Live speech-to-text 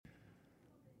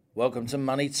Welcome to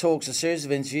Money Talks, a series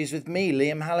of interviews with me,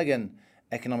 Liam Halligan,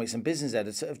 Economics and Business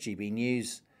Editor of GB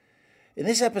News. In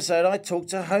this episode, I talked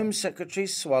to Home Secretary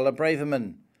Suella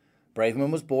Braverman. Braverman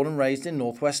was born and raised in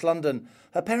northwest London.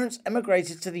 Her parents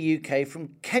emigrated to the UK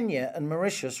from Kenya and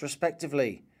Mauritius,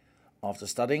 respectively. After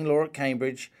studying law at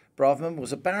Cambridge, Braverman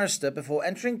was a barrister before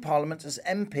entering Parliament as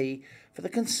MP for the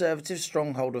Conservative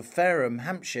stronghold of Fareham,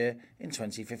 Hampshire, in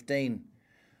 2015.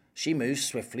 She moved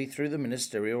swiftly through the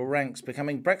ministerial ranks,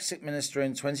 becoming Brexit Minister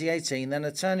in 2018, then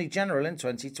Attorney General in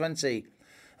 2020.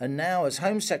 And now, as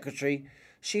Home Secretary,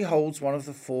 she holds one of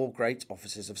the four great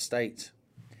offices of state.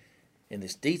 In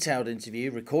this detailed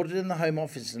interview, recorded in the Home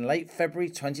Office in late February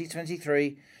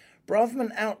 2023,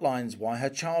 Braverman outlines why her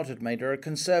childhood made her a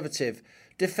Conservative,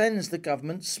 defends the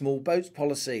government's small boats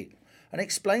policy, and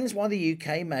explains why the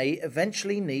UK may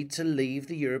eventually need to leave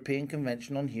the European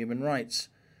Convention on Human Rights,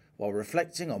 while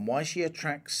reflecting on why she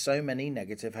attracts so many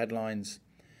negative headlines.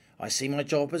 I see my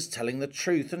job as telling the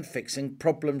truth and fixing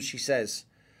problems, she says.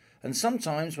 And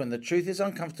sometimes when the truth is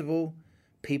uncomfortable,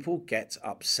 people get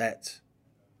upset.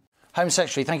 Home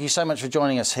Secretary, thank you so much for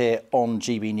joining us here on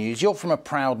GB News. You're from a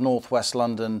proud northwest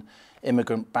London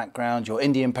immigrant background. Your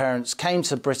Indian parents came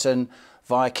to Britain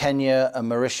via Kenya and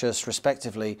Mauritius,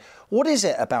 respectively. What is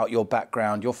it about your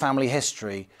background, your family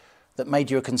history, that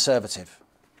made you a Conservative?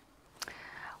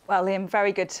 Well, Liam,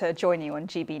 very good to join you on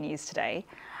GB News today.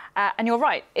 And you're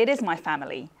right, it is my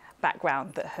family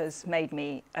background that has made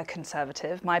me a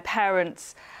Conservative. My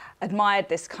parents admired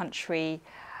this country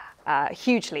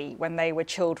hugely when they were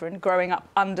children, growing up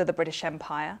under the British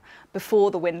Empire,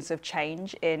 before the winds of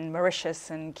change in Mauritius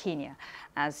and Kenya,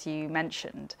 as you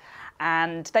mentioned.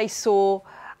 And they saw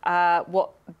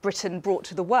what Britain brought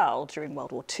to the world during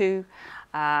World War II,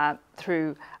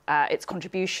 through its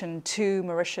contribution to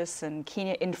Mauritius and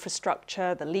Kenya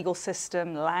infrastructure, the legal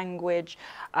system, language,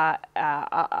 the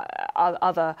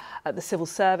civil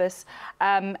service.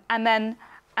 And then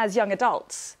as young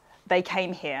adults, they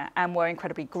came here and were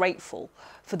incredibly grateful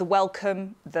for the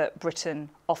welcome that Britain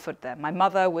offered them. My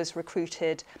mother was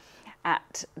recruited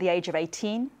at the age of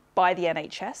 18 by the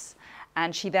NHS,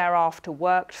 and she thereafter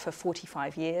worked for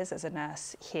 45 years as a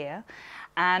nurse here.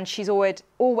 And she's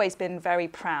always been very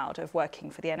proud of working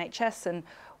for the NHS and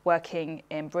working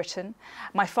in Britain.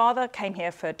 My father came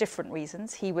here for different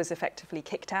reasons. He was effectively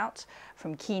kicked out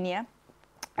from Kenya.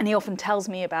 And he often tells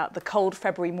me about the cold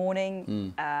February morning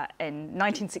in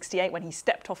 1968 when he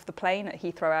stepped off the plane at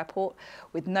Heathrow Airport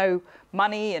with no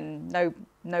money and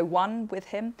no one with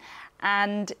him.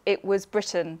 And it was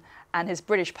Britain and his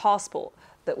British passport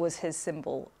that was his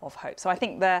symbol of hope. So I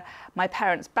think my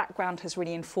parents' background has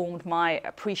really informed my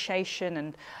appreciation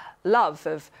and love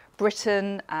of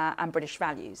Britain and British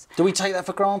values. Do we take that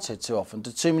for granted too often?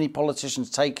 Do too many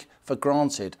politicians take for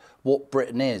granted what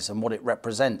Britain is and what it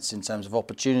represents in terms of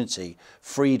opportunity,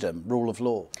 freedom, rule of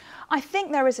law? I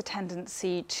think there is a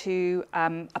tendency to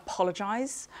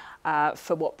apologise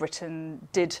for what Britain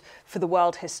did for the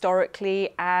world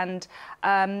historically and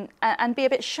be a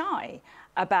bit shy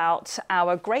about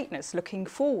our greatness looking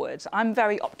forward. I'm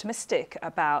very optimistic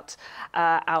about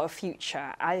our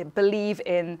future. I believe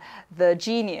in the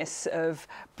genius of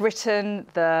Britain,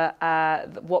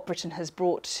 what Britain has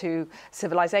brought to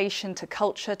civilization, to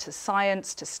culture, to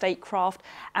science, to statecraft,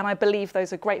 and I believe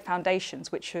those are great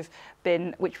foundations which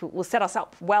will set us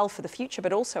up well for the future,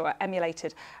 but also are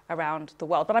emulated around the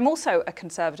world. But I'm also a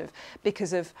Conservative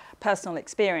because of personal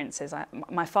experiences.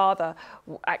 My father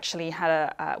actually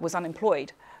was unemployed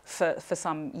for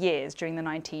some years during the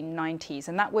 1990s,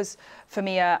 and that was for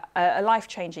me a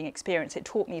life-changing experience. It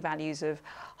taught me values of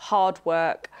hard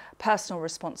work, personal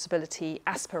responsibility,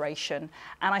 aspiration,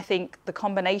 and I think the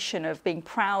combination of being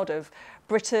proud of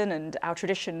Britain and our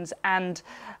traditions and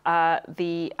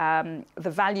the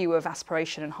value of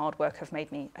aspiration and hard work have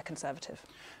made me a Conservative.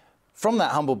 From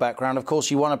that humble background, of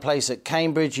course, you won a place at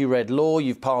Cambridge, you read law,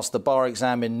 you've passed the bar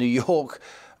exam in New York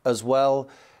as well.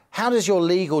 How does your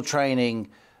legal training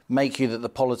make you the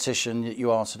politician that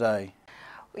you are today?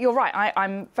 You're right.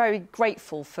 I'm very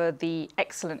grateful for the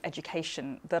excellent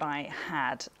education that I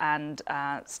had, and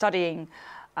studying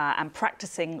and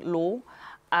practicing law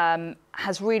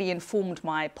has really informed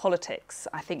my politics.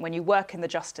 I think when you work in the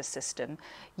justice system,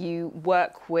 you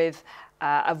work with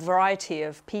a variety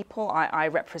of people.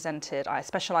 I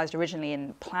specialised originally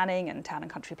in planning and town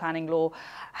and country planning law,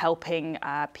 helping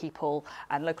people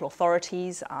and local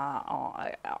authorities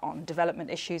on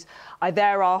development issues. I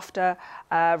thereafter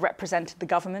represented the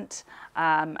government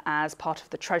as part of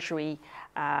the Treasury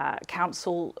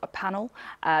Council panel,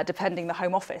 defending the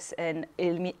Home Office in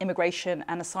immigration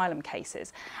and asylum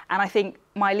cases. And I think think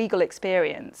my legal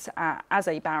experience as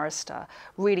a barrister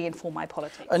really informed my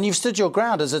politics. And you've stood your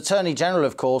ground. As Attorney General,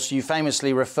 of course, you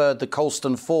famously referred the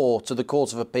Colston Four to the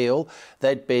Court of Appeal.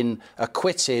 They'd been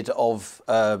acquitted of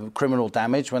criminal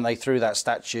damage when they threw that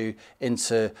statue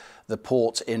into the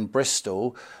port in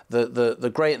Bristol.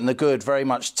 The great and the good very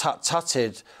much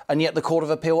tut-tutted, and yet the Court of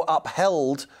Appeal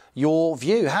upheld your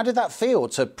view. How did that feel,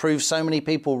 to prove so many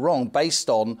people wrong based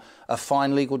on a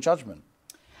fine legal judgment?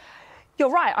 You're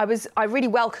right. I really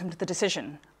welcomed the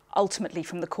decision ultimately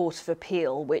from the Court of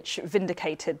Appeal, which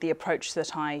vindicated the approach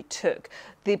that I took.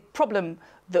 The problem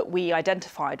that we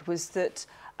identified was that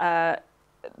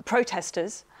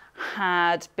protesters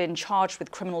had been charged with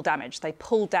criminal damage. They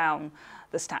pulled down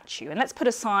the statue. And let's put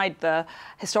aside the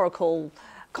historical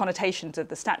connotations of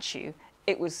the statue.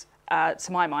 It was,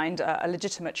 to my mind, a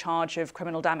legitimate charge of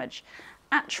criminal damage.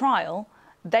 At trial,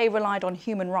 they relied on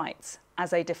human rights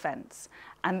as a defence,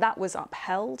 and that was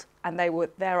upheld, and they were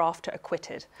thereafter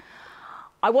acquitted.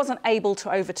 I wasn't able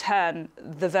to overturn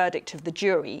the verdict of the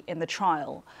jury in the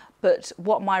trial, but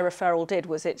what my referral did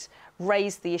was it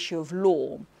raised the issue of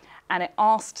law, and it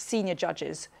asked senior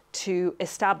judges to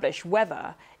establish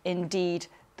whether, indeed,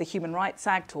 the Human Rights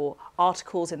Act or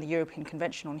articles in the European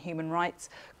Convention on Human Rights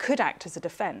could act as a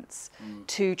defence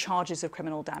to charges of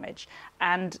criminal damage.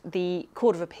 And the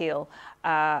Court of Appeal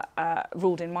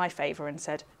ruled in my favour and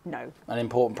said no. An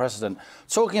important precedent.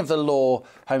 Talking of the law,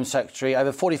 Home Secretary,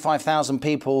 over 45,000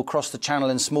 people crossed the Channel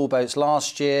in small boats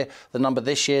last year. The number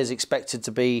this year is expected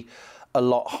to be a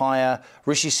lot higher.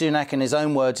 Rishi Sunak, in his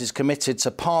own words, is committed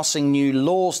to passing new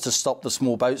laws to stop the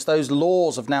small boats. Those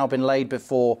laws have now been laid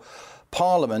before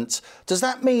Parliament. Does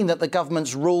that mean that the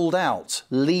government's ruled out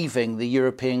leaving the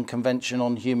European Convention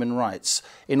on Human Rights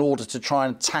in order to try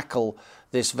and tackle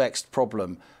this vexed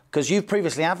problem? Because you've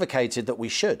previously advocated that we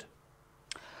should.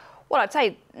 Well, I'd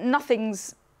say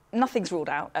nothing's ruled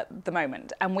out at the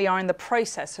moment, and we are in the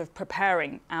process of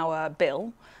preparing our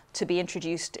bill to be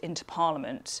introduced into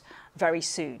Parliament very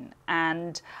soon.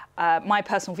 And my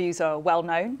personal views are well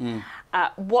known.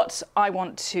 What I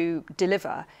want to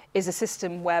deliver is a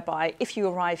system whereby if you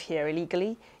arrive here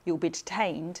illegally, you'll be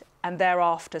detained and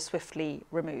thereafter swiftly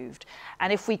removed.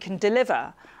 And if we can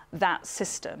deliver that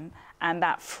system and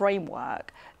that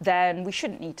framework, then we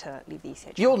shouldn't need to leave the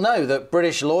ECHR. You'll know that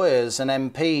British lawyers and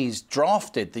MPs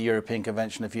drafted the European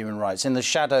Convention of Human Rights in the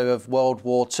shadow of World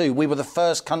War II. We were the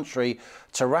first country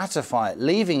to ratify it.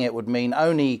 Leaving it would mean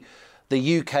only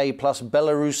the UK plus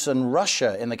Belarus and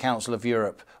Russia in the Council of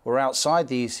Europe were outside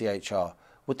the ECHR.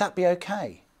 Would that be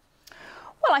OK?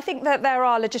 Well, I think that there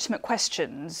are legitimate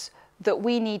questions that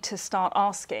we need to start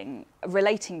asking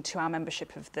relating to our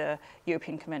membership of the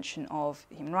European Convention of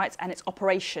Human Rights and its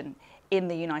operation in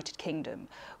the United Kingdom.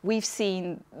 We've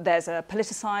seen there's a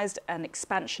politicised and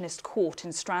expansionist court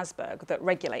in Strasbourg that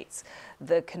regulates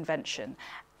the convention,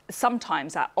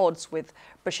 sometimes at odds with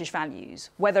British values,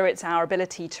 whether it's our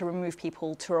ability to remove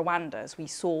people to Rwanda, as we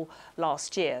saw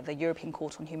last year. The European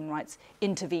Court on Human Rights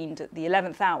intervened at the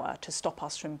 11th hour to stop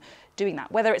us from doing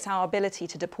that, whether it's our ability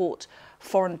to deport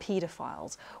foreign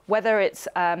paedophiles, whether it's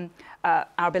our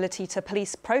ability to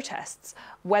police protests,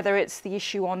 whether it's the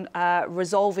issue on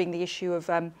resolving the issue of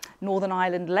Northern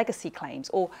Ireland legacy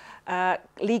claims or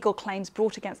legal claims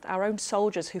brought against our own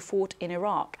soldiers who fought in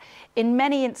Iraq. In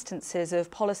many instances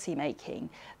of policy making,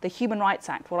 the Human Rights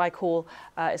Act, what I call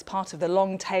is part of the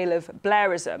long tail of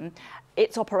Blairism,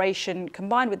 its operation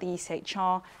combined with the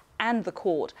ECHR and the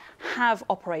court have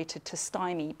operated to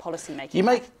stymie policy making.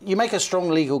 You make a strong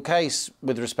legal case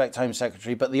with respect to Home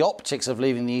Secretary, but the optics of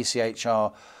leaving the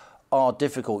ECHR are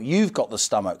difficult. You've got the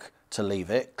stomach to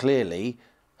leave it, clearly.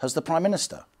 Has the Prime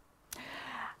Minister?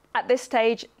 At this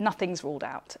stage, nothing's ruled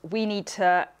out. We need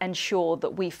to ensure that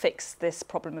we fix this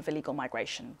problem of illegal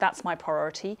migration. That's my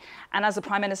priority. And as the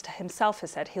Prime Minister himself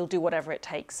has said, he'll do whatever it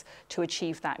takes to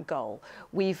achieve that goal.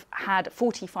 We've had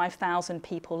 45,000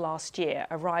 people last year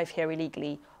arrive here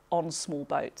illegally on small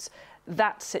boats.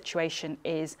 That situation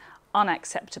is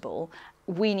unacceptable.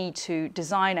 We need to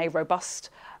design a robust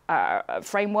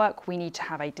framework. We need to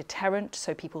have a deterrent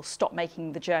so people stop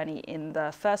making the journey in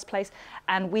the first place,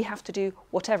 and we have to do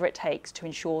whatever it takes to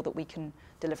ensure that we can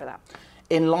deliver that.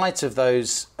 In light of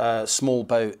those small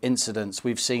boat incidents,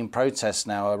 we've seen protests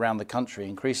now around the country,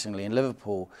 increasingly in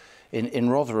Liverpool, in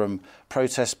Rotherham,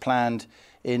 protests planned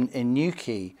in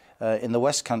Newquay, in the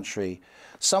West Country.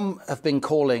 Some have been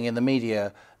calling in the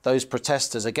media those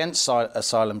protesters against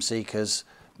asylum seekers,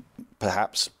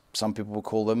 perhaps some people would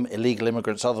call them illegal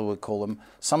immigrants, others would call them.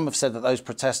 Some have said that those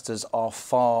protesters are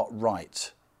far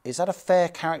right. Is that a fair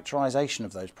characterisation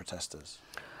of those protesters?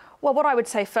 Well, what I would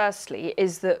say firstly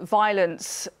is that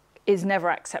violence is never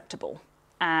acceptable.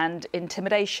 And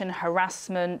intimidation,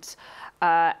 harassment,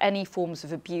 any forms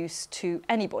of abuse to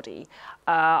anybody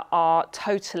are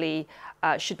totally,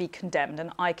 should be condemned,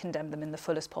 and I condemn them in the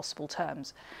fullest possible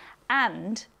terms.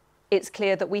 And it's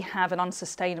clear that we have an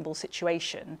unsustainable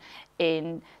situation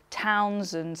in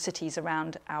towns and cities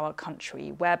around our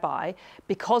country, whereby,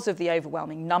 because of the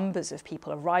overwhelming numbers of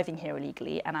people arriving here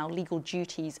illegally and our legal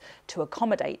duties to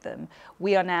accommodate them,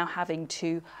 we are now having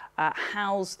to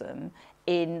house them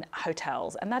in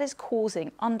hotels, and that is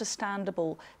causing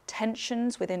understandable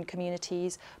tensions within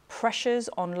communities, pressures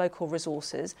on local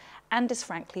resources, and is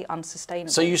frankly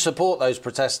unsustainable. So you support those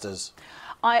protesters?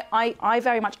 I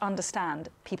very much understand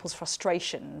people's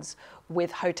frustrations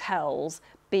with hotels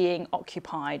being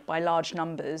occupied by large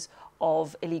numbers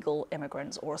of illegal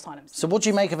immigrants or asylum seekers. So what do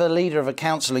you make of a leader of a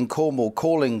council in Cornwall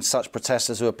calling such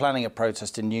protesters who are planning a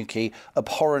protest in Newquay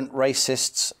abhorrent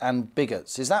racists and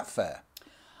bigots? Is that fair?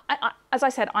 As I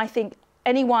said, I think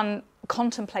anyone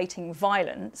contemplating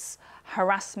violence,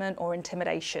 harassment or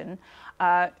intimidation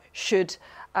should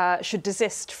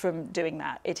desist from doing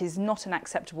that. It is not an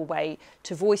acceptable way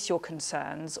to voice your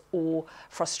concerns or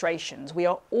frustrations. We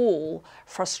are all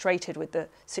frustrated with the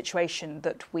situation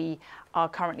that we are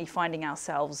currently finding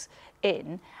ourselves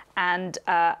in, and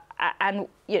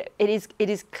you know, it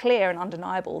is clear and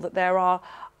undeniable that there are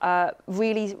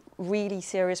really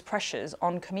serious pressures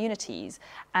on communities,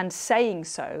 and saying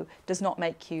so does not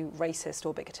make you racist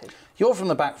or bigoted. You're from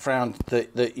the background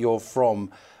that you're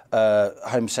from,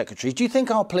 Home Secretary. Do you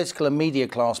think our political and media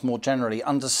class more generally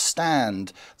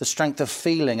understand the strength of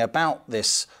feeling about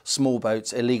this small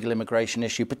boats illegal immigration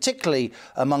issue, particularly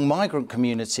among migrant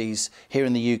communities here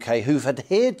in the UK who've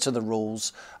adhered to the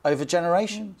rules over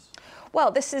generations?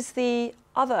 Well, this is the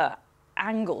other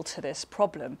angle to this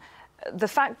problem. The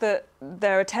fact that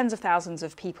there are tens of thousands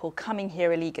of people coming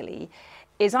here illegally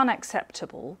is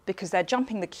unacceptable because they're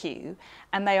jumping the queue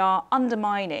and they are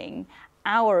undermining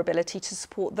our ability to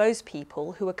support those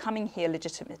people who are coming here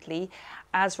legitimately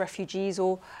as refugees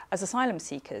or as asylum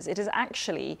seekers. It is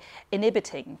actually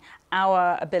inhibiting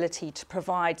our ability to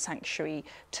provide sanctuary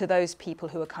to those people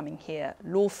who are coming here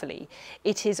lawfully.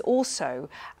 It is also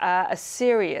a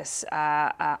serious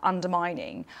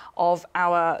undermining of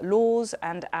our laws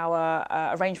and our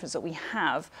arrangements that we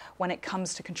have when it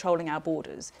comes to controlling our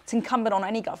borders. It's incumbent on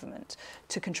any government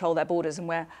to control their borders, and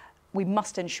we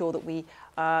must ensure that we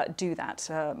do that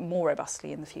more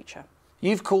robustly in the future.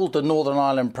 You've called the Northern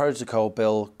Ireland Protocol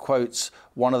Bill, quotes,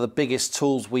 one of the biggest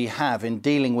tools we have in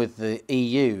dealing with the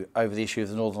EU over the issue of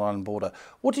the Northern Ireland border.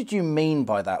 What did you mean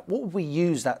by that? What would we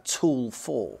use that tool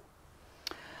for?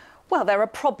 Well, there are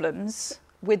problems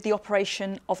with the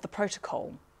operation of the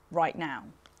protocol right now,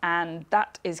 and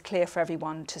that is clear for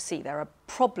everyone to see. There are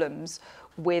problems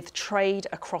with trade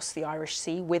across the Irish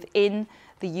Sea within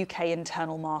the UK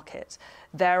internal market.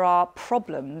 There are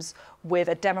problems with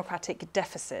a democratic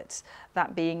deficit,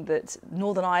 that being that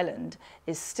Northern Ireland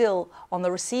is still on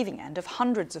the receiving end of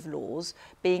hundreds of laws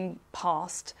being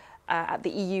passed at the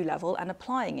EU level and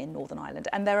applying in Northern Ireland.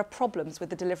 And there are problems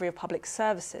with the delivery of public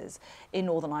services in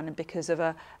Northern Ireland because of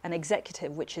an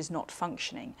executive which is not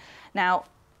functioning. Now,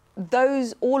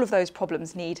 all of those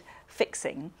problems need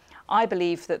fixing. I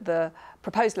believe that the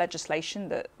proposed legislation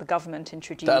that the government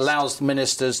introduced... That allows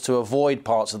ministers to avoid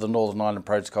parts of the Northern Ireland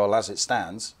Protocol as it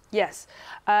stands. Yes,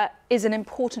 is an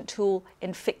important tool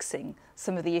in fixing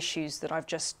some of the issues that I've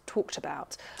just talked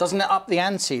about. Doesn't it up the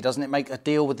ante? Doesn't it make a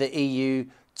deal with the EU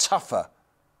tougher?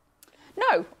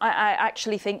 No, I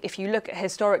actually think if you look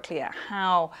historically at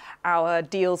how our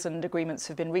deals and agreements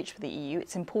have been reached with the EU,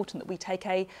 it's important that we take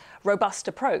a robust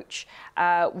approach.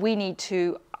 We need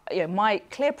to... my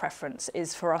clear preference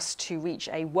is for us to reach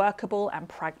a workable and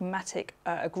pragmatic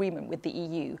agreement with the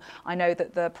EU. I know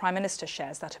that the Prime Minister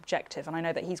shares that objective, and I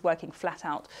know that he's working flat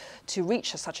out to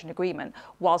reach such an agreement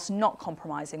whilst not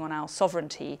compromising on our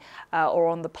sovereignty or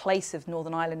on the place of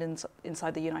Northern Ireland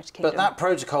inside the United Kingdom. But that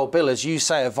protocol bill, as you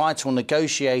say, a vital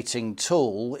negotiating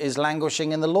tool, is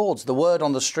languishing in the Lords. The word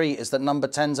on the street is that Number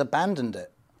 10's abandoned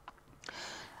it.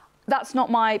 That's not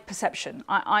my perception.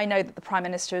 I know that the Prime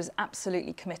Minister is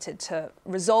absolutely committed to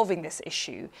resolving this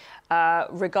issue,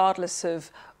 regardless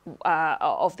of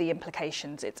the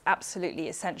implications. It's absolutely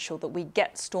essential that we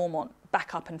get Stormont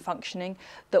back up and functioning,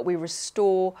 that we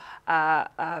restore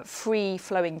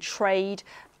free-flowing trade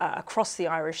across the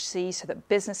Irish Sea, so that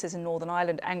businesses in Northern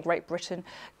Ireland and Great Britain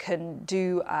can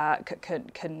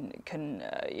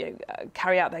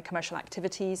carry out their commercial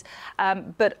activities,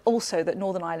 but also that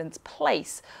Northern Ireland's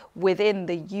place within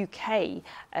the UK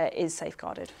is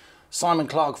safeguarded. Simon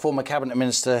Clarke, former Cabinet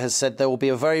Minister, has said there will be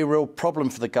a very real problem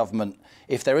for the government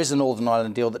if there is a Northern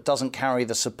Ireland deal that doesn't carry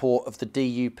the support of the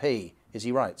DUP. Is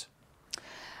he right?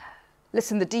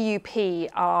 Listen, the DUP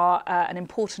are an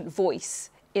important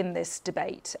voice in this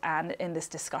debate and in this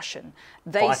discussion.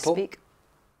 They Vital. speak.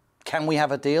 Can we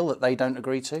have a deal that they don't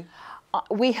agree to?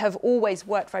 We have always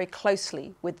worked very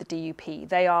closely with the DUP.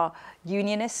 They are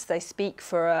unionists. They speak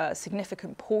for a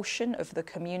significant portion of the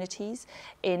communities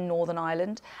in Northern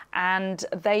Ireland, and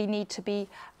they need to be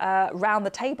round the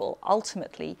table.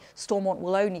 Ultimately, Stormont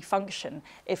will only function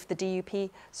if the DUP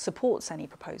supports any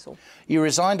proposal. You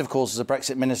resigned, of course, as a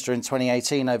Brexit minister in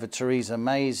 2018 over Theresa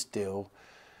May's deal.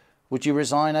 Would you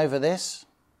resign over this?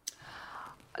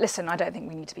 Listen, I don't think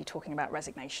we need to be talking about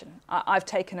resignation. I've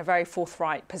taken a very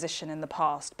forthright position in the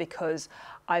past because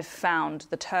I've found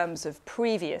the terms of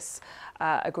previous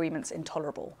agreements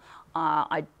intolerable.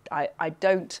 I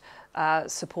don't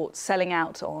support selling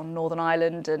out on Northern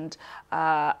Ireland and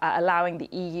allowing the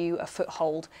EU a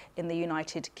foothold in the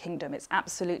United Kingdom. It's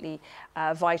absolutely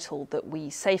vital that we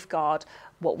safeguard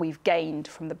what we've gained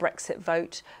from the Brexit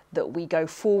vote, that we go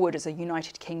forward as a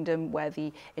United Kingdom where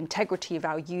the integrity of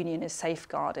our union is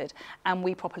safeguarded and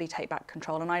we properly take back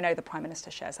control. And I know the Prime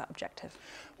Minister shares that objective.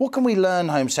 What can we learn,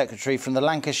 Home Secretary, from the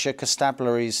Lancashire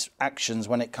Constabulary's actions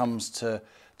when it comes to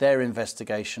their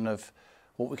investigation of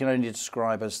what we can only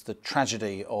describe as the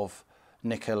tragedy of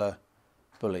Nicola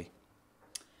Bulley?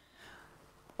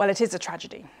 Well, it is a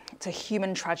tragedy. It's a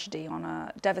human tragedy on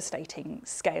a devastating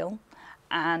scale.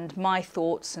 And my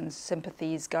thoughts and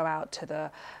sympathies go out to the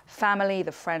family,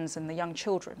 the friends and the young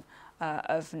children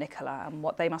of Nicola. And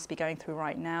what they must be going through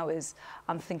right now is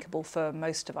unthinkable for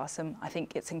most of us. And I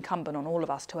think it's incumbent on all of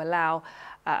us to allow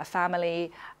a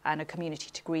family and a community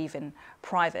to grieve in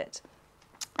private.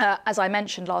 As I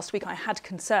mentioned last week, I had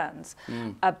concerns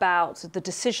about the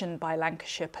decision by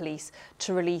Lancashire Police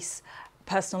to release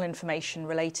personal information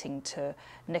relating to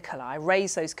Nicola. I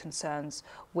raised those concerns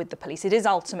with the police. It is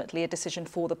ultimately a decision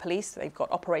for the police. They've got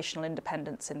operational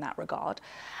independence in that regard.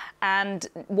 And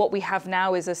what we have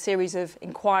now is a series of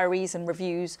inquiries and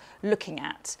reviews looking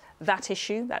at that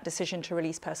issue, that decision to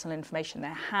release personal information,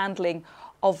 their handling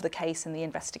of the case and the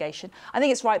investigation. I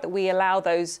think it's right that we allow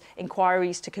those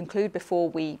inquiries to conclude before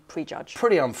we prejudge.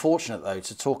 Pretty unfortunate, though,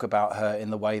 to talk about her in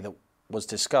the way that was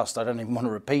discussed. I don't even want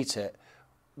to repeat it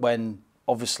when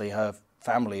obviously her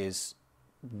family is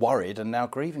worried and now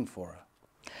grieving for her.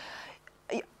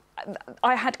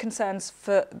 I had concerns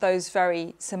for those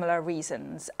very similar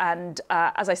reasons. And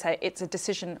as I say, it's a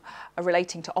decision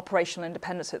relating to operational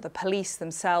independence that the police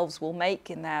themselves will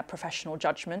make in their professional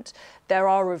judgment. There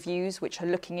are reviews which are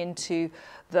looking into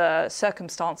the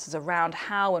circumstances around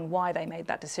how and why they made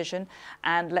that decision.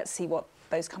 And let's see what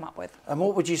those come up with. And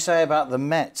what would you say about the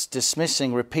Met's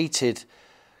dismissing repeated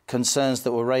concerns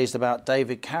that were raised about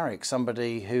David Carrick,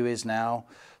 somebody who is now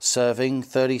serving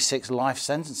 36 life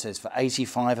sentences for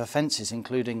 85 offences,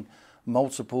 including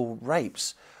multiple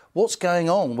rapes? What's going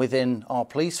on within our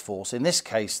police force, in this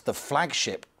case, the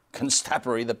flagship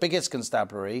constabulary, the biggest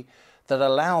constabulary, that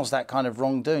allows that kind of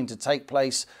wrongdoing to take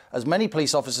place, as many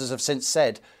police officers have since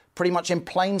said, pretty much in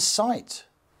plain sight?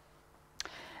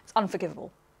 It's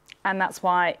unforgivable. And that's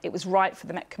why it was right for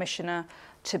the Met Commissioner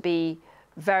to be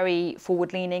very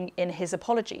forward-leaning in his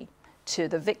apology to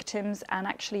the victims and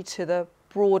actually to the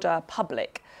broader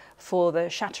public for the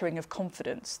shattering of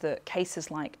confidence that cases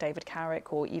like David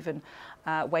Carrick or even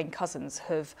Wayne Couzens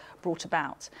have brought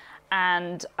about.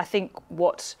 And I think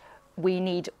what we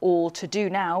need all to do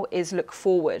now is look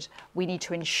forward. We need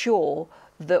to ensure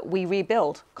that we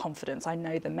rebuild confidence. I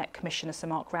know the Met Commissioner, Sir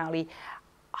Mark Rowley,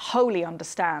 wholly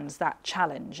understands that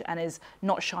challenge and is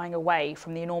not shying away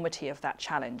from the enormity of that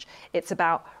challenge. It's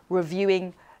about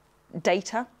reviewing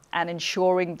data and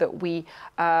ensuring that we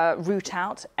root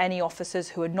out any officers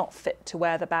who are not fit to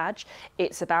wear the badge.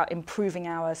 It's about improving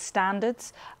our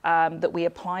standards that we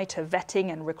apply to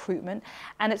vetting and recruitment.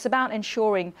 And it's about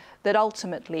ensuring that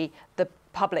ultimately the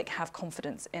public have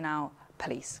confidence in our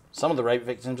police. Some of the rape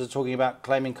victims are talking about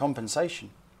claiming compensation.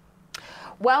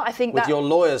 Well, I think with your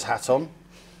lawyer's hat on,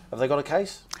 have they got a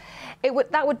case?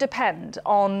 That would depend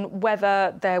on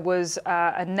whether there was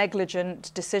a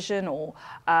negligent decision or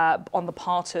on the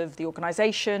part of the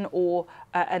organisation or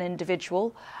an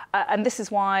individual. And this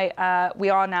is why we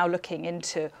are now looking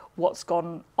into what's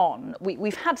gone on.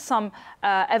 We've had some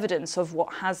evidence of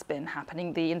what has been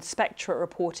happening. The Inspectorate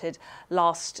reported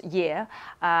last year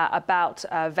about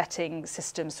vetting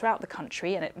systems throughout the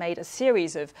country, and it made a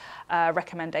series of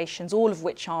recommendations, all of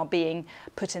which are being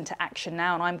put into action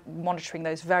now, and I'm monitoring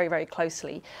those very, very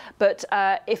closely. But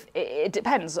if it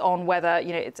depends on whether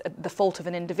it's the fault of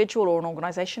an individual or an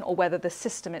organisation, or whether the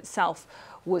system itself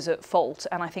was at fault.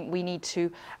 And I think we need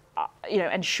to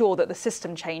ensure that the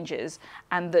system changes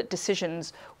and that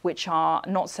decisions which are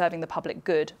not serving the public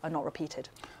good are not repeated.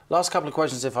 Last couple of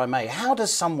questions, if I may. How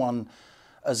does someone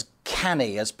as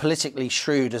canny, as politically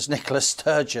shrewd as Nicola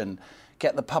Sturgeon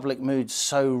get the public mood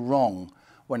so wrong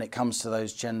when it comes to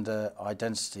those gender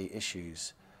identity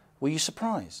issues? Were you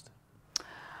surprised?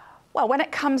 Well, when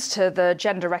it comes to the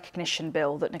gender recognition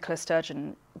bill that Nicola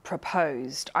Sturgeon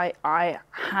proposed, I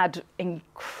had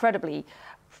incredibly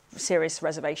serious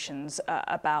reservations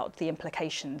about the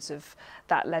implications of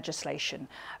that legislation.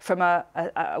 From a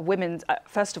women's,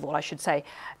 first of all, I should say,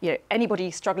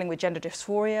 anybody struggling with gender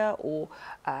dysphoria, or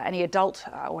any adult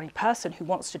or any person who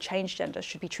wants to change gender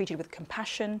should be treated with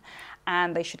compassion,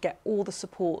 and they should get all the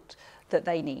support that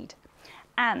they need.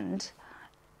 And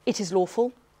it is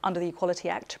lawful under the Equality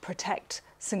Act to protect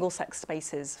single-sex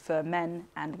spaces for men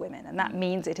and women. And that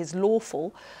means it is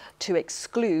lawful to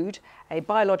exclude a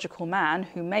biological man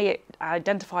who may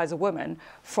identify as a woman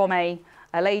from a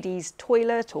ladies'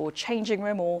 toilet or changing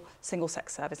room or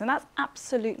single-sex service. And that's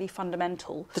absolutely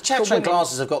fundamental. The Chatter and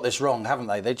Glasses have got this wrong, haven't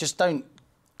they? They just don't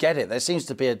get it. There seems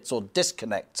to be a sort of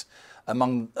disconnect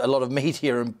among a lot of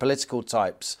media and political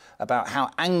types about how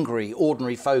angry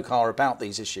ordinary folk are about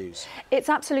these issues. It's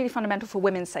absolutely fundamental for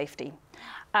women's safety.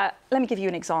 Let me give you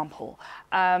an example.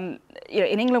 In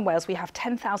England and Wales, we have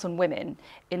 10,000 women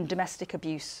in domestic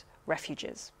abuse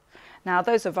refuges. Now,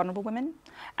 those are vulnerable women,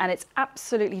 and it's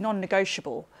absolutely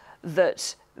non-negotiable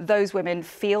that those women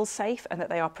feel safe and that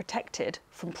they are protected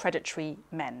from predatory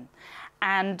men.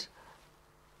 And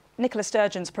Nicola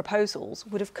Sturgeon's proposals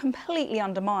would have completely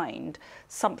undermined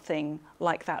something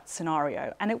like that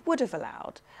scenario, and it would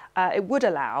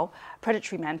allow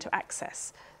predatory men to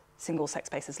access single-sex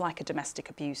spaces like a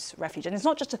domestic abuse refuge. And it's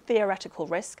not just a theoretical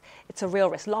risk, it's a real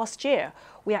risk. Last year,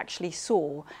 we actually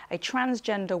saw a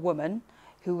transgender woman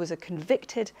who was a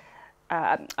convicted,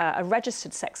 a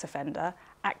registered sex offender,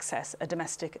 access a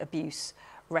domestic abuse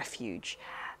refuge.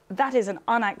 That is an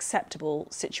unacceptable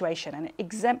situation, and it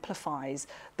exemplifies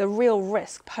the real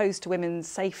risk posed to women's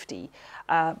safety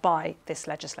by this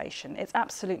legislation. It's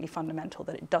absolutely fundamental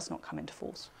that it does not come into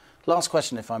force. Last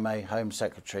question, if I may, Home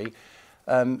Secretary.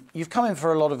 You've come in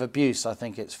for a lot of abuse, I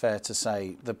think it's fair to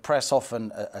say. The press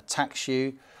often attacks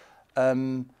you.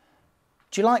 Do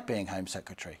you like being Home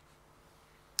Secretary?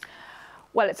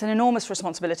 Well, it's an enormous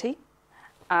responsibility,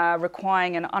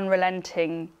 requiring an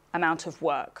unrelenting amount of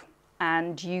work.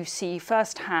 And you see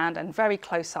firsthand and very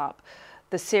close up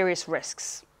the serious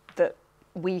risks that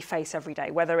we face every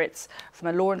day, whether it's from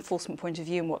a law enforcement point of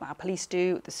view and what our police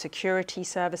do, the security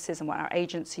services and what our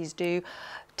agencies do,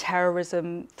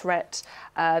 terrorism threat,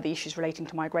 the issues relating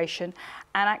to migration.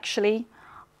 And actually,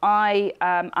 I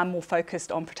am more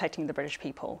focused on protecting the British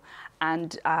people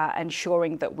and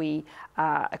ensuring that we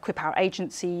equip our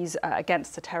agencies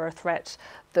against the terror threat,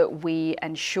 that we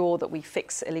ensure that we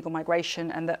fix illegal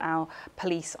migration, and that our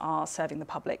police are serving the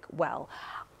public well.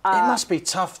 It must be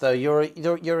tough, though.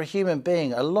 You're a human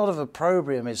being. A lot of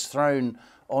opprobrium is thrown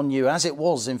on you, as it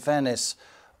was, in fairness,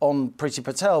 on Priti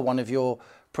Patel, one of your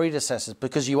predecessors,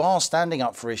 because you are standing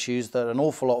up for issues that an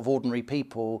awful lot of ordinary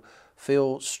people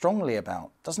feel strongly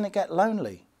about. Doesn't it get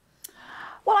lonely?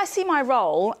 Well, I see my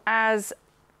role as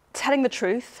telling the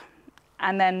truth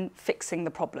and then fixing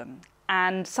the problem.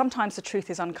 And sometimes the truth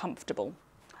is uncomfortable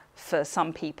for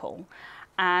some people,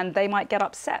 and they might get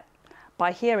upset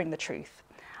by hearing the truth.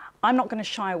 I'm not going to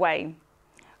shy away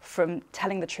from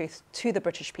telling the truth to the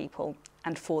British people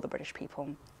and for the British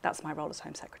people. That's my role as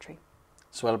Home Secretary.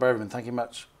 Suella Braverman, thank you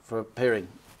much for appearing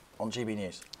on GB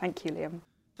News. Thank you, Liam.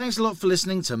 Thanks a lot for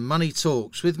listening to Money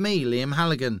Talks with me, Liam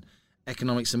Halligan,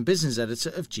 Economics and Business Editor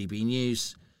of GB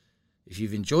News. If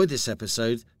you've enjoyed this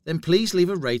episode, then please leave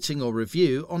a rating or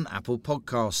review on Apple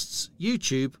Podcasts,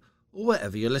 YouTube, or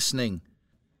wherever you're listening.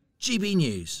 GB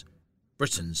News,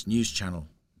 Britain's news channel.